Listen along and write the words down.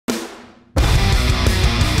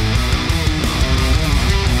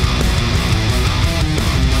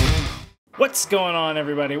What's going on,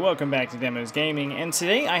 everybody? Welcome back to Demos Gaming, and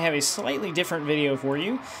today I have a slightly different video for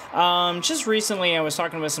you. Just recently I was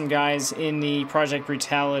talking with some guys in the Project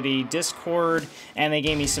Brutality Discord, and they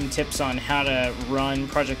gave me some tips on how to run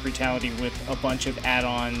Project Brutality with a bunch of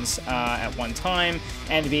add-ons at one time,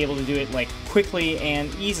 and to be able to do it like quickly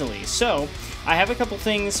and easily. So I have a couple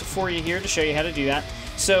things for you here to show you how to do that.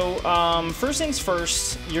 So, first things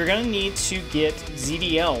first, you're going to need to get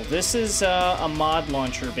ZDL. This is a mod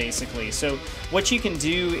launcher, basically. So, what you can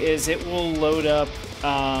do is it will load up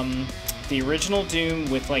the original Doom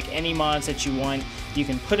with like any mods that you want. You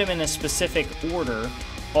can put them in a specific order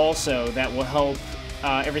also that will help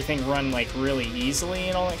everything run like really easily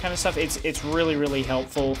and all that kind of stuff. It's really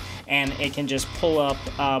helpful, and it can just pull up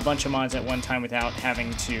a bunch of mods at one time without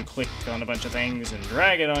having to click on a bunch of things and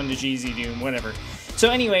drag it onto GZDoom, whatever. So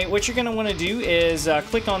anyway, what you're going to want to do is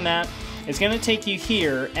click on that. It's going to take you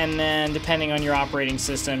here, and then depending on your operating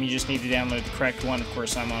system, you just need to download the correct one. Of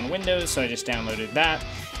course, I'm on Windows, so I just downloaded that,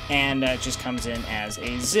 and it just comes in as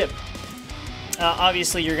a zip.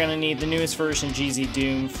 Obviously, you're going to need the newest version,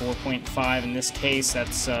 GZDoom 4.5 in this case.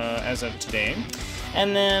 That's as of today.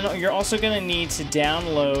 And then you're also going to need to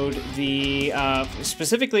download the,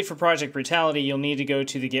 specifically for Project Brutality, you'll need to go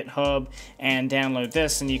to the GitHub and download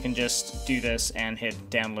this, and you can just do this and hit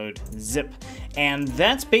download zip. And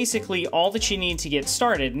that's basically all that you need to get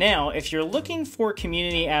started. Now, if you're looking for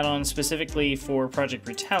community add-ons specifically for Project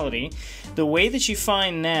Brutality, the way that you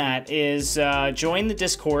find that is join the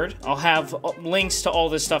Discord. I'll have links to all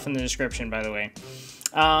this stuff in the description, by the way.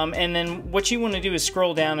 And then what you want to do is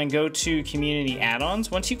scroll down and go to community add-ons.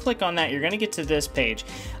 Once you click on that, you're going to get to this page.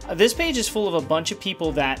 This page is full of a bunch of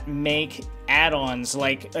people that make add-ons,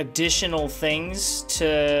 like additional things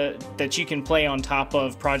that you can play on top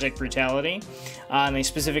of Project Brutality, and they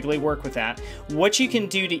specifically work with that. What you can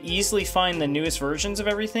do to easily find the newest versions of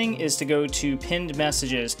everything is to go to pinned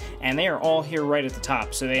messages, and they are all here right at the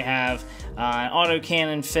top. So they have an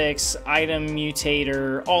autocannon fix, item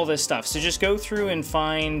mutator, all this stuff. So just go through and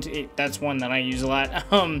find it. That's one that I use a lot.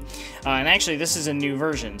 And actually this is a new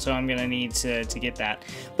version, so I'm gonna need to get that.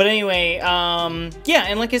 But anyway, yeah,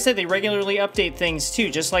 and like I said, they regularly update things too,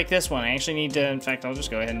 just like this one. I actually need to, in fact, I'll just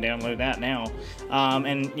go ahead and download that now.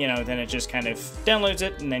 And you know, then it just kind of downloads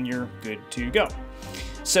it, and then you're good to go.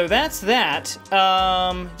 So that's that.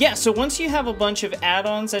 Yeah, so once you have a bunch of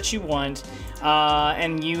add-ons that you want,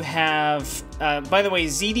 and you have, by the way,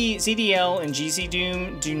 ZDL and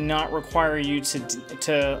GZDoom do not require you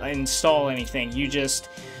to install anything. You just,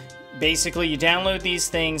 basically, you download these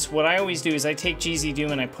things. What I always do is I take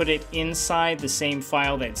GZDoom and I put it inside the same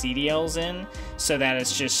file that ZDL's in, so that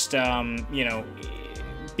it's just, you know,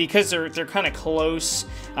 because they're kind of close,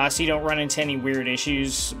 so you don't run into any weird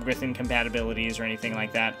issues with incompatibilities or anything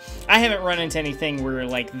like that. I haven't run into anything where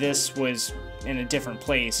like this was in a different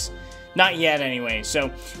place. Not yet, anyway.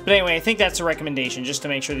 So, but anyway, I think that's a recommendation, just to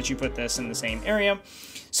make sure that you put this in the same area.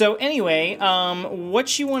 So anyway,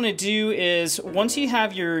 what you want to do is, once you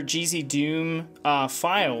have your GZDoom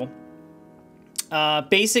file,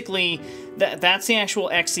 basically, that's the actual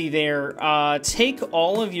exe there. Take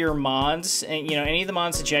all of your mods, and you know, any of the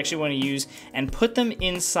mods that you actually want to use, and put them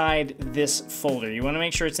inside this folder. You want to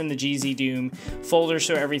make sure it's in the GZDoom folder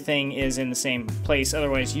so everything is in the same place.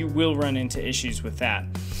 Otherwise, you will run into issues with that.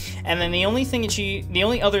 And then the only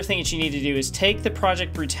other thing that you need to do is take the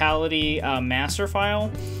Project Brutality master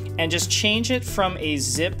file and just change it from a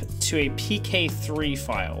zip to a PK3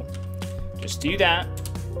 file. Just do that.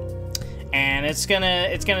 And it's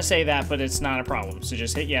gonna say that, but it's not a problem. So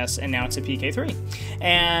just hit yes, and now it's a PK3.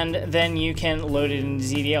 And then you can load it into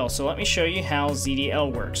ZDL. So let me show you how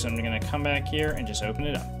ZDL works. So I'm gonna come back here and just open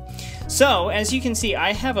it up. So, as you can see,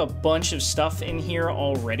 I have a bunch of stuff in here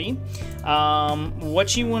already.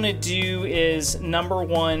 What you want to do is, number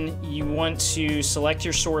one, you want to select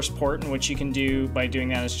your source port, and what you can do by doing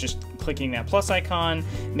that is just clicking that plus icon,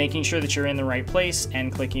 making sure that you're in the right place,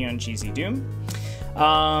 and clicking on GZDoom.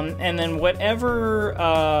 And then whatever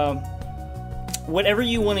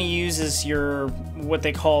you want to use is your, what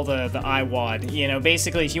they call the iWAD. You know,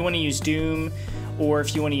 basically, if you want to use Doom, or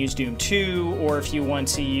if you want to use Doom 2, or if you want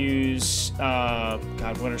to use, God,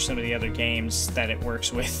 what are some of the other games that it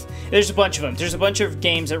works with? There's a bunch of them. There's a bunch of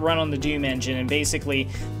games that run on the Doom engine, and basically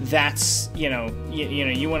that's, you know,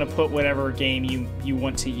 you want to put whatever game you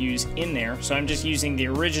want to use in there. So I'm just using the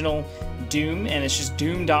original Doom, and it's just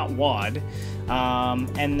doom.wad.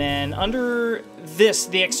 And then under this,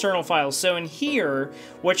 the external files. So in here,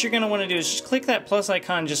 what you're going to want to do is just click that plus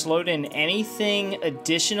icon, just load in anything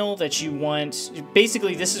additional that you want.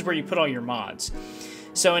 Basically, this is where you put all your mods.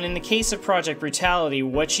 So, and in the case of Project Brutality,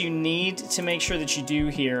 what you need to make sure that you do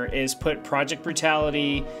here is put Project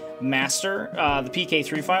Brutality master, the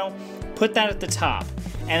PK3 file, put that at the top.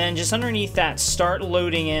 And then just underneath that, start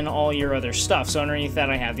loading in all your other stuff. So underneath that,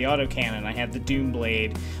 I have the autocannon, I have the Doom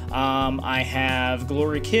Blade, I have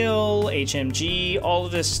Glory Kill, HMG, all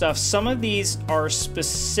of this stuff. Some of these are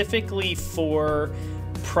specifically for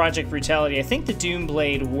Project Brutality. I think the Doom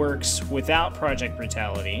Blade works without Project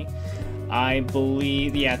Brutality. I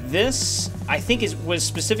believe, yeah, this I think was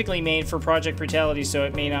specifically made for Project Brutality, so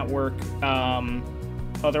it may not work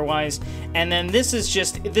otherwise. And then this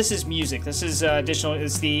is music. This is additional.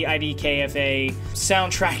 It's the IDKFA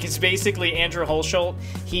soundtrack. It's basically Andrew Hulshult.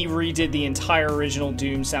 He redid the entire original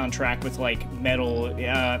Doom soundtrack with like metal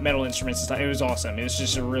instruments and stuff. It was awesome. It was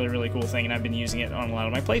just a really, really cool thing, and I've been using it on a lot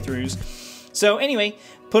of my playthroughs. So anyway,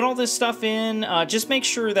 put all this stuff in. Just make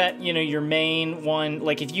sure that, you know, your main one,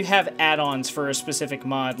 like if you have add-ons for a specific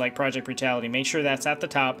mod like Project Brutality, make sure that's at the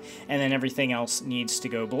top, and then everything else needs to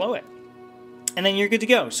go below it. And then you're good to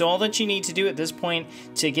go. So all that you need to do at this point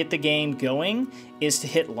to get the game going is to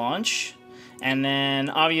hit launch. And then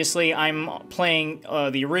obviously I'm playing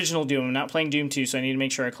the original Doom. I'm not playing Doom 2, so I need to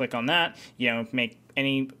make sure I click on that. You know, make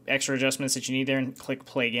any extra adjustments that you need there and click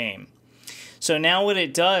play game. So now what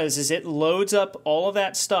it does is it loads up all of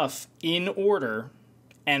that stuff in order,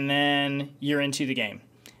 and then you're into the game.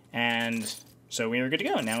 And so we are good to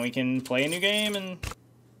go. Now we can play a new game and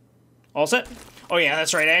all set. Oh yeah,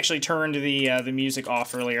 that's right. I actually turned the music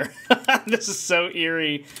off earlier. This is so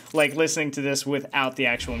eerie, like listening to this without the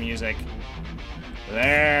actual music.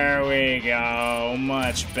 There we go.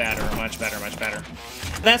 Much better, much better, much better.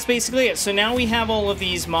 That's basically it. So now we have all of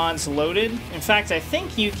these mods loaded. In fact, I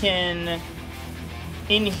think you can,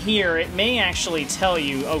 in here, it may actually tell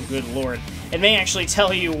you, oh good lord, it may actually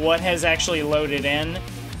tell you what has actually loaded in.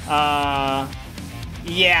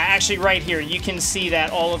 Yeah, actually right here, you can see that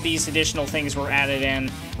all of these additional things were added in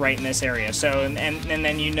right in this area. So, and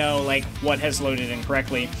then you know, like, what has loaded in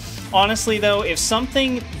correctly. Honestly, though, if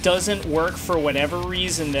something doesn't work for whatever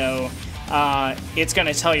reason, though, it's going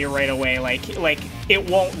to tell you right away, like, it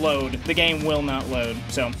won't load. The game will not load,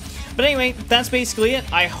 so... But anyway, that's basically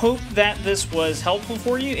it. I hope that this was helpful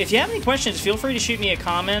for you. If you have any questions, feel free to shoot me a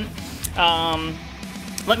comment.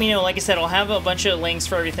 Let me know. Like I said, I'll have a bunch of links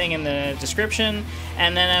for everything in the description.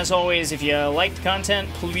 And then, as always, if you like the content,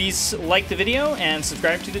 please like the video and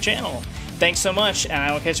subscribe to the channel. Thanks so much, and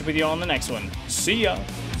I will catch up with you all in the next one. See ya!